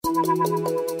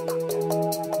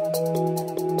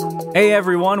Hey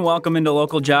everyone, welcome into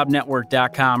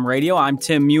localjobnetwork.com radio. I'm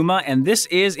Tim Muma, and this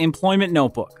is Employment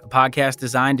Notebook, a podcast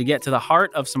designed to get to the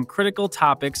heart of some critical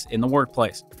topics in the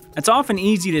workplace. It's often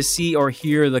easy to see or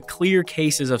hear the clear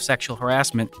cases of sexual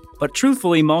harassment, but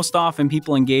truthfully, most often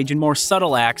people engage in more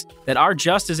subtle acts that are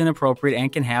just as inappropriate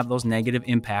and can have those negative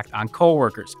impact on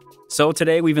coworkers. So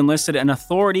today we've enlisted an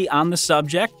authority on the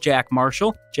subject, Jack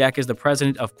Marshall. Jack is the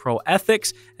president of Pro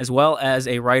Ethics, as well as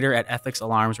a writer at Ethics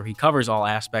Alarms, where he covers all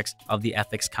aspects of the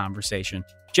ethics conversation.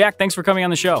 Jack, thanks for coming on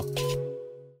the show.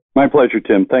 My pleasure,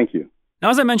 Tim. Thank you. Now,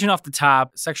 as I mentioned off the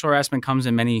top, sexual harassment comes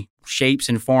in many shapes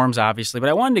and forms, obviously, but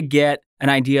I wanted to get an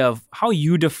idea of how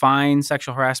you define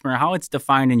sexual harassment or how it's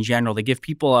defined in general to give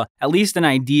people at least an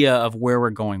idea of where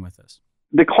we're going with this.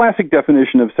 The classic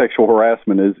definition of sexual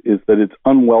harassment is that it's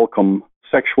unwelcome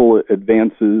sexual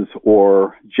advances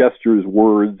or gestures,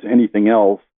 words, anything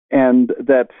else, and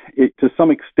that it, to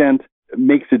some extent,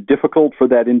 makes it difficult for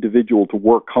that individual to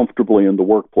work comfortably in the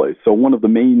workplace. So one of the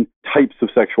main types of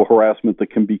sexual harassment that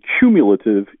can be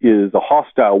cumulative is a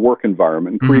hostile work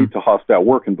environment, and creates a hostile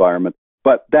work environment.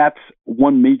 But that's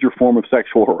one major form of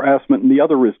sexual harassment, and the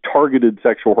other is targeted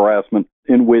sexual harassment,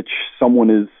 in which someone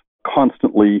is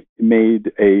constantly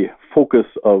made a focus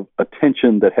of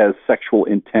attention that has sexual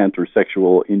intent or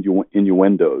sexual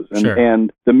innuendos.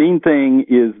 And the main thing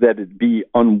is that it be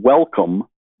unwelcome,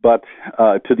 but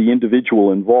to the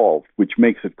individual involved, which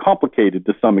makes it complicated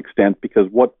to some extent, because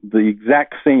what the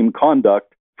exact same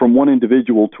conduct from one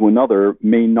individual to another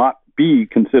may not be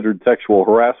considered sexual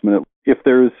harassment if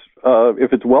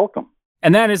it's welcome.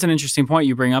 And that is an interesting point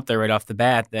you bring up there right off the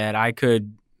bat, that I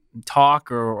could talk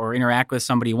or interact with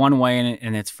somebody one way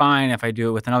and it's fine. If I do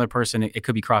it with another person, it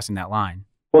could be crossing that line.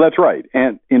 Well, that's right.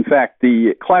 And in fact,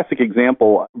 the classic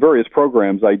example, various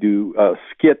programs I do,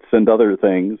 skits and other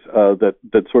things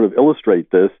that sort of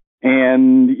illustrate this.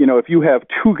 And, you know, if you have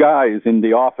two guys in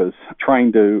the office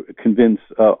trying to convince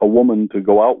a woman to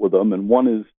go out with them, and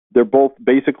they're both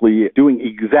basically doing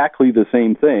exactly the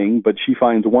same thing, but she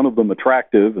finds one of them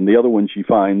attractive and the other one she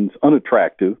finds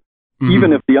unattractive.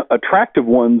 Even if the attractive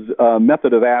one's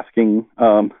methods of asking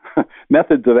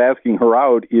her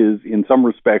out is in some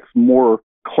respects more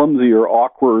clumsy or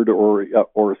awkward or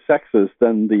sexist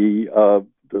than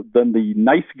the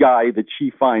nice guy that she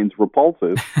finds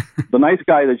repulsive. The nice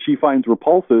guy that she finds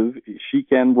repulsive, she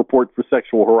can report for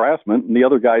sexual harassment, and the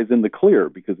other guy's in the clear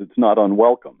because it's not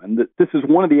unwelcome. And this is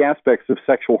one of the aspects of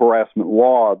sexual harassment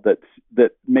law that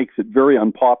makes it very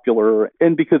unpopular,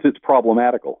 and because it's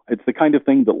problematical. It's the kind of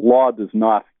thing that law does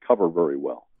not cover very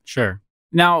well. Sure.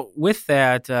 Now, with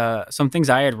that, some things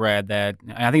I had read that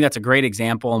I think that's a great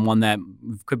example and one that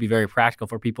could be very practical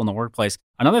for people in the workplace.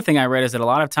 Another thing I read is that a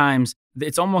lot of times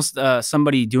it's almost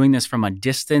somebody doing this from a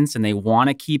distance and they want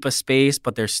to keep a space,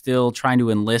 but they're still trying to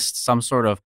enlist some sort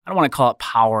of, I don't want to call it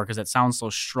power because that sounds so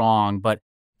strong, but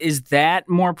is that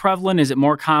more prevalent? Is it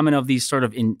more common of these sort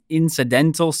of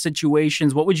incidental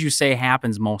situations? What would you say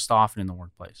happens most often in the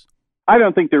workplace? I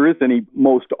don't think there is any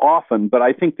most often, but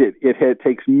I think that it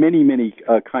takes many, many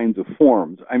kinds of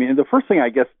forms. I mean, the first thing I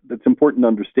guess that's important to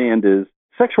understand is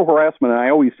sexual harassment, and I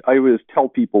always tell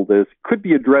people this, could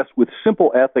be addressed with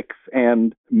simple ethics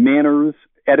and manners,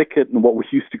 etiquette, and what we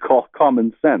used to call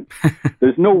common sense.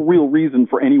 There's no real reason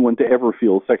for anyone to ever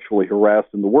feel sexually harassed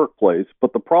in the workplace,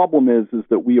 but the problem is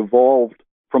that we evolved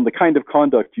from the kind of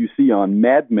conduct you see on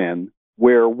Mad Men,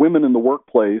 where women in the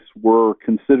workplace were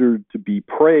considered to be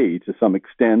prey to some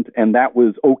extent, and that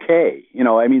was okay. You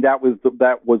know, I mean, that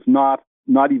was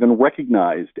not even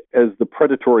recognized as the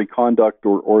predatory conduct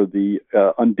or the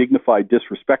undignified,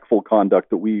 disrespectful conduct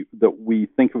that we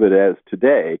think of it as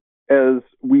today. As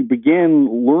we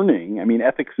began learning, I mean,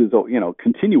 ethics is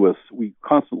continuous. We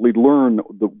constantly learn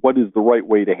what is the right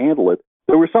way to handle it.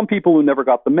 There were some people who never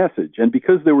got the message, and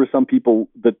because there were some people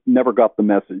that never got the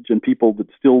message, and people that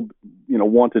still,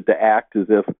 wanted to act as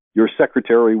if your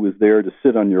secretary was there to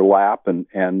sit on your lap and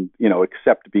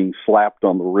accept being slapped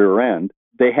on the rear end,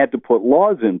 they had to put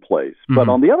laws in place. But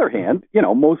on the other hand,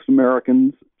 most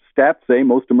Americans, stats say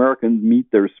most Americans meet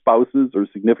their spouses or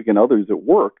significant others at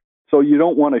work. So you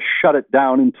don't want to shut it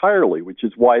down entirely, which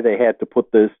is why they had to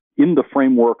put this in the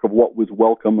framework of what was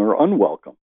welcome or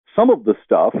unwelcome. Some of the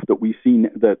stuff that we've seen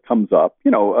that comes up,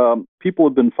 people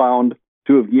have been found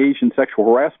to have engaged in sexual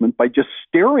harassment by just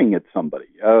staring at somebody,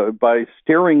 by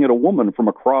staring at a woman from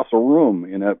across a room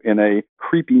in a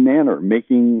creepy manner,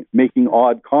 making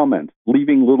odd comments,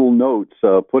 leaving little notes,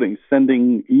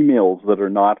 sending emails that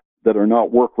are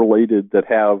not work related, that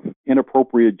have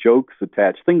inappropriate jokes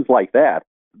attached, things like that.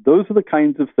 Those are the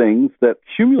kinds of things that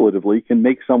cumulatively can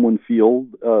make someone feel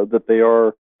that they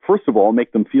are first of all,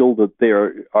 make them feel that they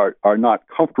are not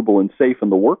comfortable and safe in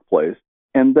the workplace.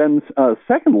 And then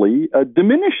secondly,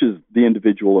 diminishes the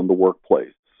individual in the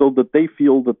workplace so that they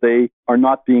feel that they are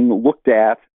not being looked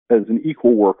at as an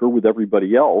equal worker with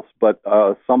everybody else, but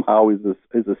somehow is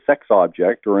a sex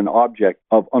object or an object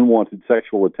of unwanted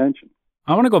sexual attention.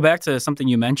 I want to go back to something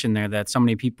you mentioned there, that so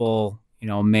many people,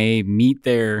 may meet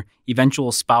their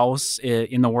eventual spouse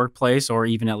in the workplace, or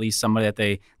even at least somebody that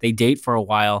they date for a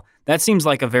while. That seems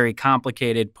like a very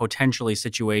complicated, potentially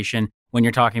situation when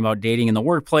you're talking about dating in the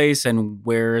workplace and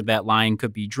where that line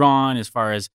could be drawn as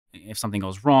far as if something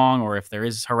goes wrong or if there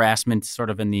is harassment sort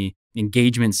of in the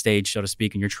engagement stage, so to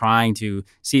speak, and you're trying to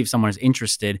see if someone is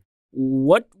interested.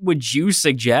 What would you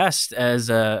suggest as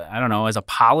a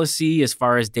policy as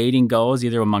far as dating goes,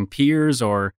 either among peers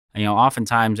or,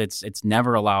 oftentimes it's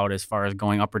never allowed as far as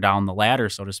going up or down the ladder,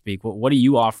 so to speak. What do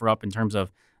you offer up in terms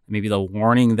of maybe the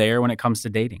warning there when it comes to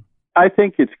dating? I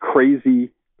think it's crazy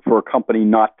for a company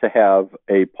not to have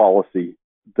a policy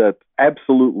that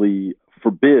absolutely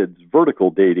forbids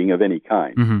vertical dating of any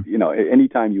kind. Mm-hmm.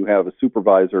 Anytime you have a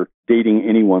supervisor dating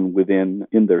anyone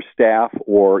in their staff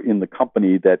or in the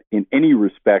company that in any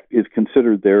respect is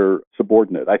considered their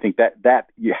subordinate, I think that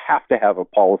you have to have a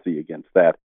policy against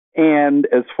that. And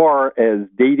as far as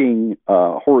dating,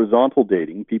 horizontal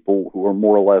dating, people who are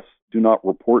more or less do not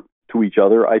report to each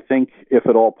other, I think if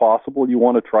at all possible, you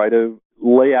want to try to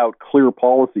lay out clear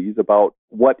policies about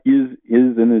what is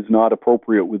and is not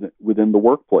appropriate within the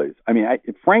workplace. I mean,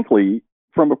 frankly,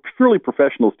 from a purely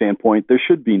professional standpoint, there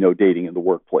should be no dating in the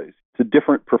workplace. It's a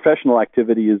different professional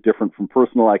activity is different from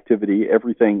personal activity.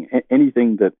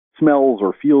 Anything that smells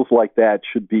or feels like that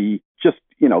should be just,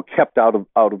 kept out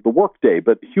of the workday.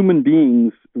 But human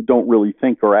beings don't really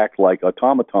think or act like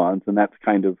automatons, and that's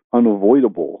kind of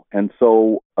unavoidable. And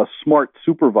so a smart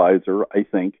supervisor, I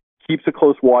think, keeps a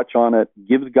close watch on it,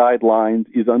 gives guidelines,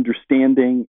 is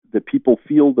understanding that people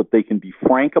feel that they can be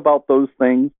frank about those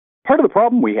things. Part of the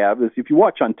problem we have is if you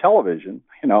watch on television,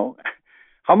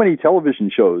 how many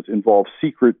television shows involve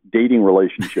secret dating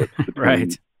relationships between,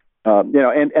 right? And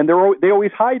they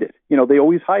always hide it. They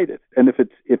always hide it. And if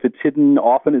it's hidden,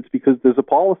 often it's because there's a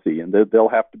policy, and they'll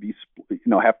have to be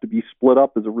split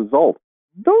up as a result.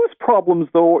 Those problems,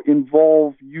 though,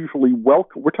 involve usually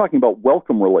we're talking about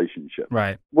welcome relationships.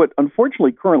 Right. What,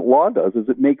 unfortunately, current law does is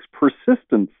it makes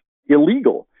persistence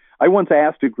illegal. I once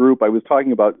asked a group, I was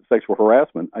talking about sexual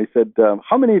harassment. I said,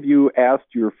 how many of you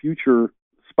asked your future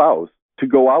spouse to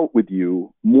go out with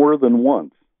you more than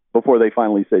once before they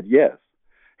finally said yes?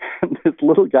 And this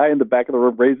little guy in the back of the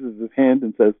room raises his hand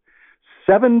and says,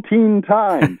 17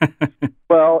 times.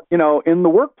 Well, in the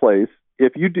workplace,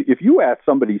 if you ask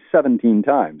somebody 17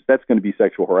 times, that's going to be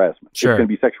sexual harassment. Sure. It's going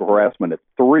to be sexual harassment at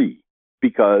 3,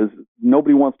 because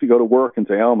nobody wants to go to work and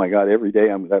say, oh my God, every day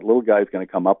that little guy's going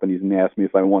to come up and he's going to ask me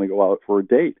if I want to go out for a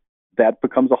date. That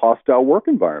becomes a hostile work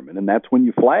environment, and that's when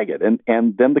you flag it.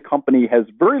 And then the company has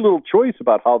very little choice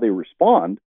about how they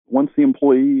respond once the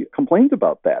employee complains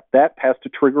about that. That has to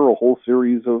trigger a whole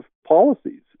series of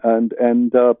policies and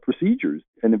procedures.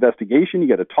 An investigation, you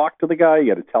got to talk to the guy,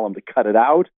 you got to tell him to cut it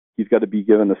out. He's got to be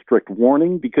given a strict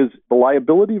warning, because the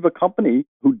liability of a company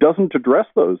who doesn't address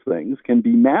those things can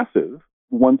be massive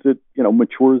once it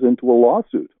matures into a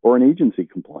lawsuit or an agency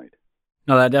complaint.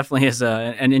 No, that definitely is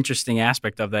an interesting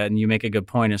aspect of that, and you make a good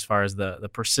point as far as the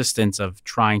persistence of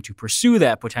trying to pursue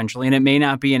that potentially, and it may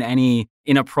not be in any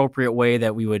inappropriate way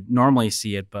that we would normally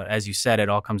see it, but as you said, it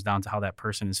all comes down to how that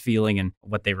person is feeling and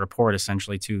what they report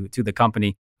essentially to the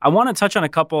company. I want to touch on a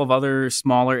couple of other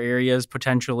smaller areas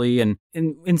potentially, and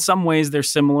in some ways they're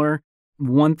similar.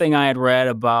 One thing I had read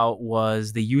about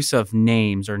was the use of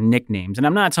names or nicknames, and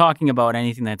I'm not talking about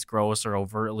anything that's gross or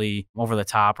overtly over the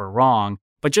top or wrong,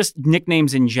 but just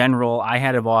nicknames in general. I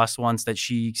had a boss once that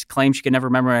she claimed she could never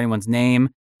remember anyone's name,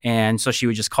 and so she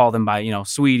would just call them by,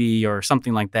 sweetie or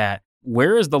something like that.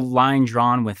 Where is the line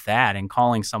drawn with that and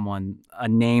calling someone a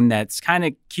name that's kind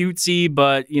of cutesy,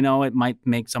 but, it might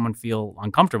make someone feel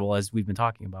uncomfortable, as we've been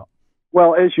talking about?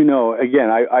 Well, as you know,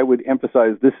 again, I would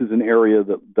emphasize this is an area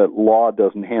that law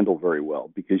doesn't handle very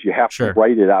well, because you have Sure. to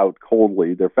write it out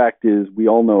coldly. The fact is, we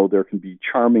all know there can be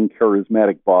charming,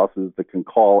 charismatic bosses that can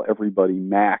call everybody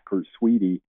Mac or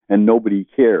sweetie and nobody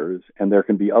cares. And there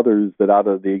can be others that out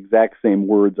of the exact same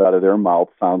words out of their mouth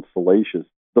sound salacious.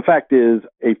 The fact is,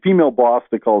 a female boss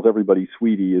that calls everybody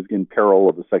sweetie is in peril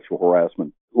of a sexual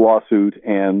harassment lawsuit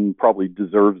and probably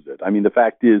deserves it. I mean, the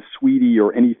fact is, sweetie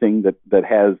or anything that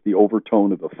has the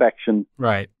overtone of affection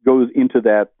Right. goes into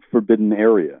that forbidden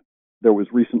area. There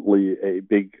was recently a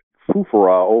big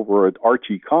Fufara over at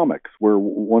Archie Comics, where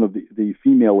one of the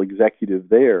female executive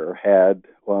there had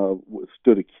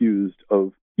stood accused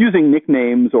of using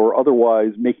nicknames or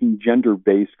otherwise making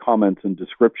gender-based comments and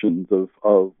descriptions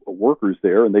of workers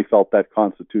there, and they felt that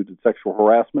constituted sexual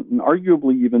harassment and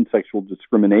arguably even sexual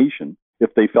discrimination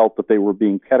if they felt that they were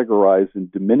being categorized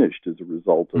and diminished as a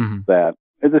result of that.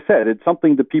 As I said, it's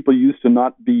something that people used to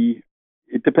not be.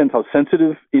 It depends how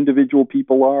sensitive individual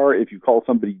people are. If you call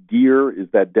somebody dear, is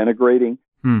that denigrating?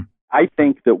 I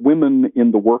think that women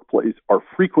in the workplace are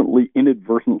frequently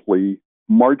inadvertently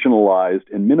marginalized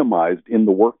and minimized in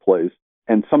the workplace.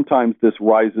 And sometimes this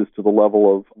rises to the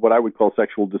level of what I would call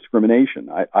sexual discrimination.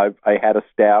 I had a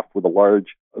staff with a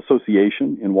large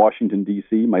association in Washington,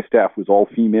 D.C. My staff was all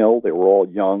female. They were all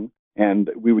young. And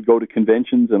we would go to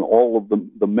conventions, and all of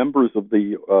the members of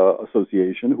the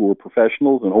association, who were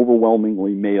professionals and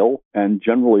overwhelmingly male and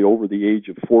generally over the age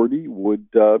of 40, would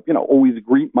always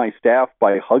greet my staff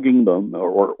by hugging them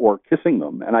or kissing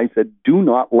them. And I said, do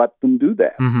not let them do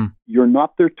that. You're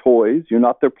not their toys. You're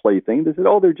not their plaything. They said,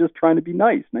 oh, they're just trying to be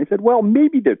nice. And I said, well,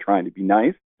 maybe they're trying to be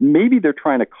nice. Maybe they're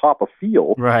trying to cop a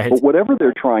feel. Right. But whatever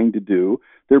they're trying to do,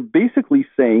 they're basically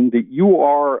saying that you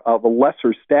are of a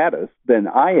lesser status than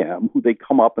I am, who they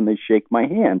come up and they shake my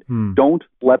hand. Don't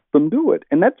let them do it.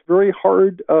 And that's a very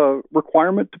hard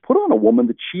requirement to put on a woman,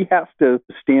 that she has to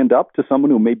stand up to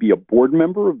someone who may be a board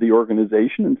member of the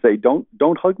organization and say, don't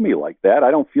hug me like that.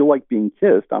 I don't feel like being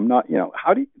kissed. I'm not,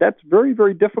 that's very,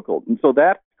 very difficult. And so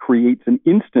that creates an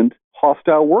instant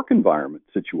hostile work environment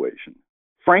situation.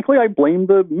 Frankly, I blame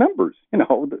the members.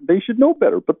 They should know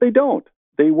better, but they don't.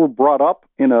 They were brought up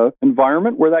in an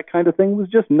environment where that kind of thing was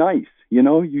just nice.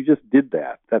 You just did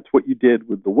that. That's what you did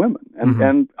with the women.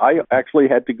 And I actually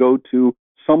had to go to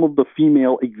some of the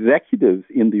female executives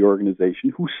in the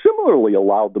organization who similarly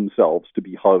allowed themselves to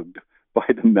be hugged by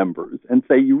the members and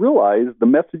say, you realize the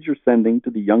message you're sending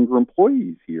to the younger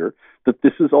employees here, that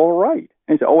this is all right.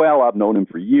 And say, oh, well, I've known him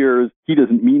for years. He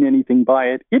doesn't mean anything by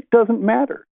it. It doesn't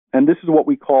matter. And this is what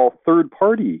we call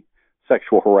third-party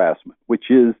sexual harassment, which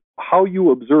is how you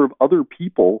observe other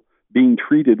people being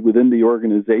treated within the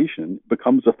organization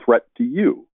becomes a threat to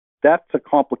you. That's a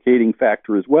complicating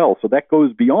factor as well. So that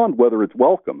goes beyond whether it's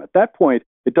welcome. At that point,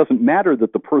 it doesn't matter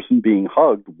that the person being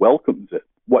hugged welcomes it.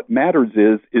 What matters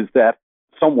is that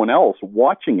someone else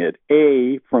watching it,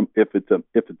 if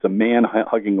it's a man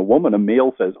hugging a woman, a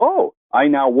male says, oh, I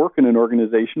now work in an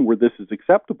organization where this is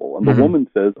acceptable. And the woman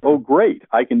says, oh, great,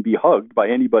 I can be hugged by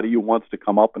anybody who wants to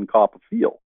come up and cop a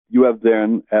feel. You have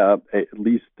then at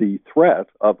least the threat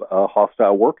of a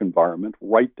hostile work environment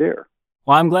right there.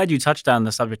 Well, I'm glad you touched on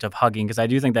the subject of hugging, because I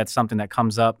do think that's something that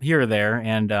comes up here or there.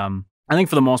 And I think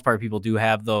for the most part, people do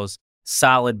have those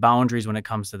solid boundaries when it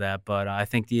comes to that. But I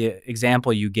think the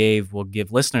example you gave will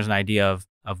give listeners an idea of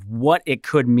what it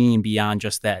could mean beyond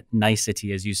just that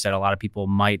nicety, as you said. A lot of people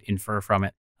might infer from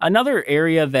it. Another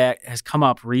area that has come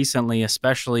up recently,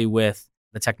 especially with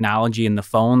the technology and the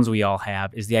phones we all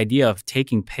have, is the idea of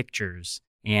taking pictures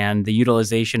and the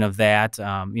utilization of that.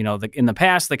 In the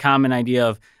past, the common idea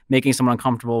of making someone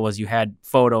uncomfortable was you had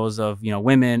photos of,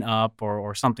 women up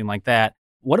or something like that.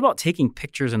 What about taking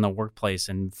pictures in the workplace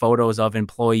and photos of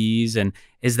employees? And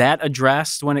is that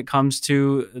addressed when it comes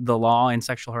to the law and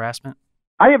sexual harassment?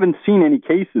 I haven't seen any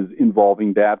cases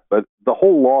involving that, but the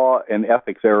whole law and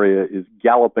ethics area is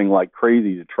galloping like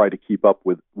crazy to try to keep up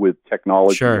with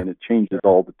technology, Sure. And it changes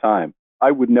all the time.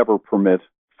 I would never permit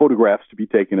photographs to be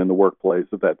taken in the workplace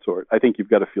of that sort. I think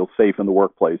you've got to feel safe in the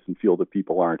workplace and feel that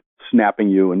people aren't snapping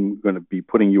you and going to be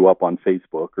putting you up on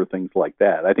Facebook or things like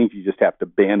that. I think you just have to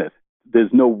ban it.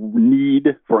 There's no need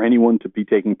for anyone to be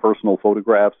taking personal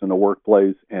photographs in a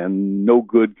workplace, and no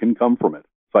good can come from it.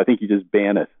 So I think you just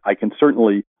ban it. I can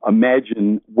certainly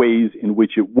imagine ways in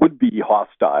which it would be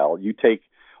hostile.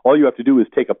 All you have to do is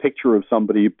take a picture of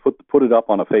somebody, put it up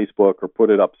on a Facebook or put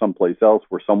it up someplace else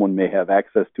where someone may have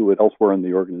access to it elsewhere in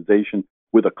the organization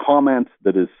with a comment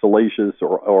that is salacious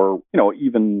or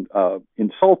even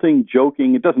insulting,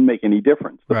 joking. It doesn't make any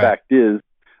difference. The fact is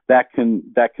that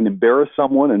can embarrass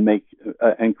someone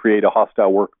and create a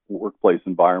hostile workplace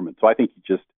environment. So I think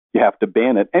you have to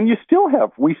ban it. And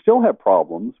we still have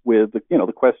problems with,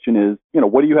 the question is,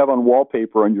 what do you have on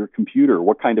wallpaper on your computer?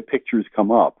 What kind of pictures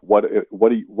come up? What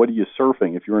are you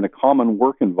surfing? If you're in a common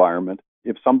work environment,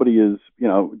 if somebody is,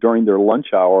 during their lunch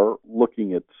hour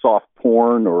looking at soft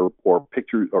porn or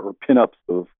pictures or pinups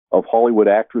of Hollywood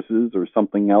actresses or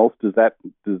something else, does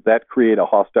that create a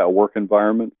hostile work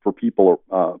environment for people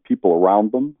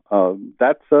around them?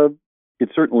 It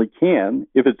certainly can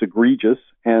if it's egregious,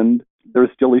 and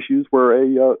there's still issues where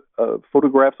a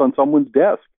photograph's on someone's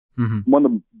desk One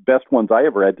of the best ones I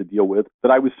ever had to deal with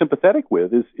that I was sympathetic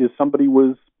with is somebody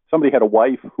had a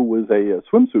wife who was a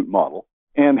swimsuit model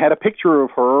and had a picture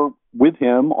of her with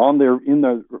him in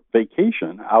their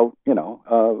vacation out,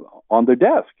 on their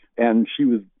desk. And she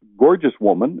was a gorgeous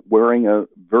woman wearing a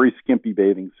very skimpy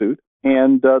bathing suit.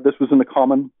 And this was in the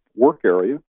common work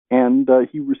area. And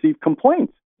he received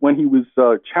complaints. When he was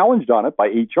challenged on it by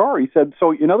HR, he said,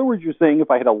 so in other words, you're saying if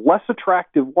I had a less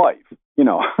attractive wife,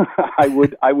 I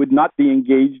would not be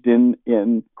engaged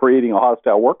in creating a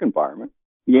hostile work environment.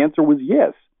 The answer was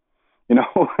yes.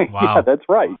 Wow. Yeah, that's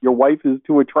right. Your wife is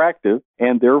too attractive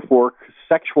and therefore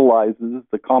sexualizes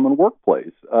the common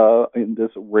workplace in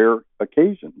this rare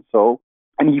occasion.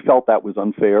 And he felt that was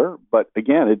unfair. But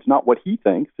again, it's not what he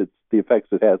thinks. It's the effects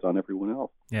it has on everyone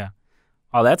else. Yeah.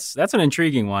 Oh, that's an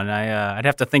intriguing one. I'd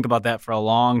have to think about that for a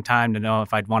long time to know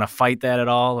if I'd want to fight that at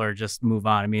all or just move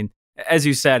on. I mean, as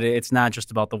you said, it's not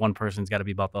just about the one person. It's got to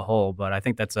be about the whole. But I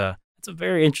think that's a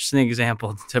very interesting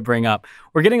example to bring up.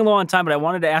 We're getting low on time, but I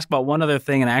wanted to ask about one other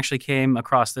thing, and I actually came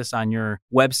across this on your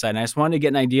website, and I just wanted to get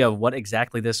an idea of what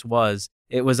exactly this was.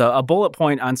 It was a bullet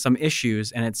point on some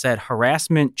issues, and it said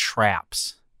harassment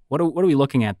traps. What are we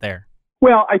looking at there?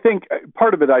 Well, I think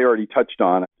part of it I already touched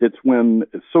on. It's when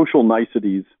social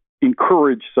niceties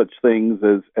encourage such things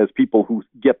as people who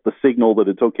get the signal that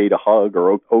it's okay to hug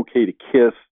or okay to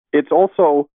kiss. It's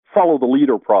also follow the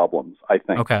leader problems, I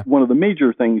think. Okay. One of the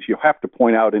major things you have to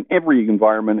point out in every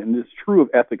environment, and it's true of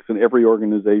ethics in every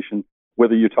organization,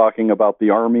 whether you're talking about the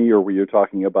Army or whether you're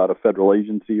talking about a federal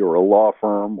agency or a law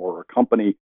firm or a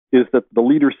company, is that the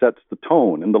leader sets the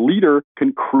tone. And the leader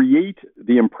can create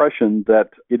the impression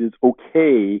that it is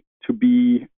okay to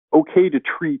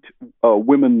treat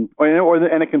women,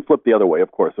 and it can flip the other way,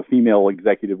 of course, a female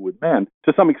executive with men,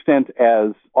 to some extent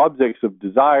as objects of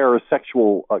desire,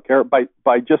 sexual care, by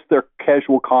just their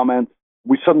casual comments,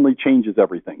 which suddenly changes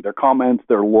everything. Their comments,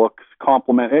 their looks,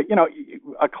 compliment.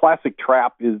 A classic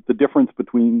trap is the difference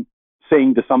between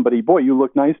saying to somebody, boy, you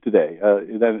look nice today.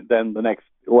 Then the next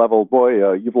level,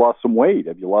 boy, you've lost some weight.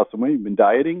 Have you lost some weight? You've been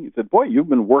dieting? You said, boy, you've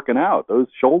been working out. Those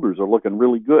shoulders are looking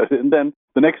really good. And then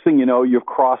the next thing you know, you've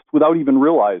crossed, without even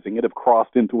realizing it, have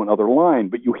crossed into another line.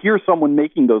 But you hear someone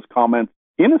making those comments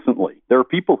innocently. There are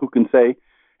people who can say,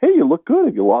 hey, you look good.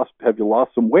 Have you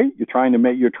lost some weight? You're trying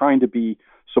to be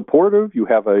supportive. You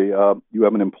have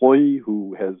an employee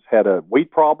who has had a weight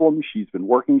problem. She's been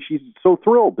working. She's so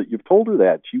thrilled that you've told her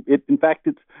that. In fact,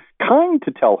 it's kind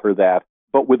to tell her that.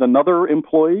 But with another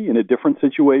employee in a different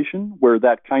situation where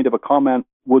that kind of a comment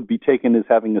would be taken as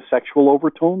having a sexual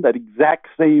overtone, that exact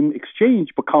same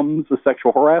exchange becomes a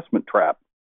sexual harassment trap.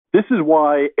 This is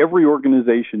why every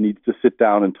organization needs to sit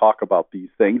down and talk about these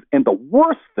things. And the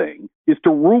worst thing is to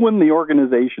ruin the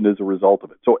organization as a result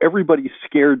of it. So everybody's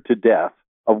scared to death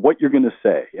of what you're going to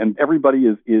say. And everybody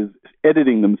is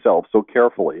editing themselves so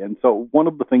carefully. And so one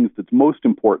of the things that's most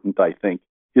important, I think,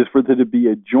 is for there to be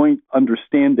a joint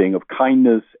understanding of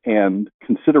kindness and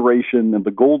consideration and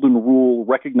the golden rule,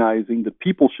 recognizing that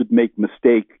people can make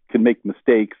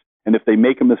mistakes. And if they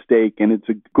make a mistake and it's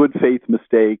a good faith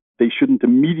mistake, they shouldn't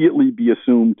immediately be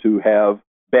assumed to have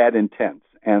bad intents.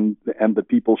 And that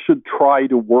people should try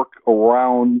to work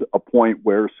around a point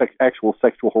where actual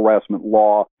sexual harassment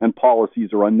law and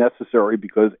policies are unnecessary,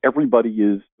 because everybody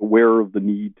is aware of the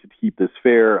need to keep this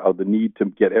fair, of the need to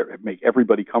make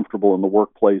everybody comfortable in the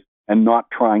workplace, and not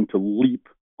trying to leap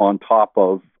on top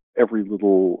of every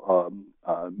little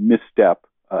misstep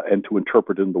and to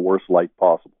interpret it in the worst light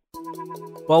possible.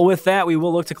 Well, with that, we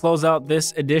will look to close out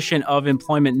this edition of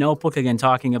Employment Notebook, again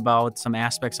talking about some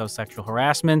aspects of sexual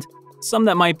harassment. Some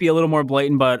that might be a little more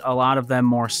blatant, but a lot of them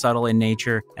more subtle in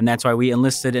nature. And that's why we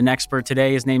enlisted an expert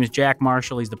today. His name is Jack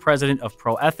Marshall. He's the president of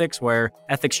ProEthics, where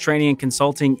ethics training and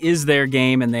consulting is their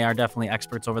game, and they are definitely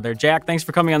experts over there. Jack, thanks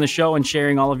for coming on the show and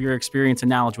sharing all of your experience and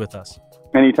knowledge with us.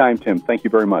 Anytime, Tim. Thank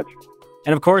you very much.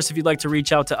 And of course, if you'd like to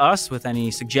reach out to us with any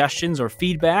suggestions or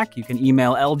feedback, you can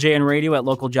email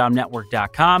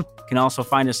ljnradio@localjobnetwork.com. You can also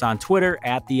find us on Twitter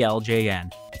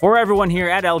 @TheLJN. For everyone here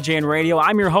at LJN Radio,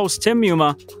 I'm your host, Tim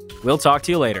Muma. We'll talk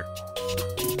to you later.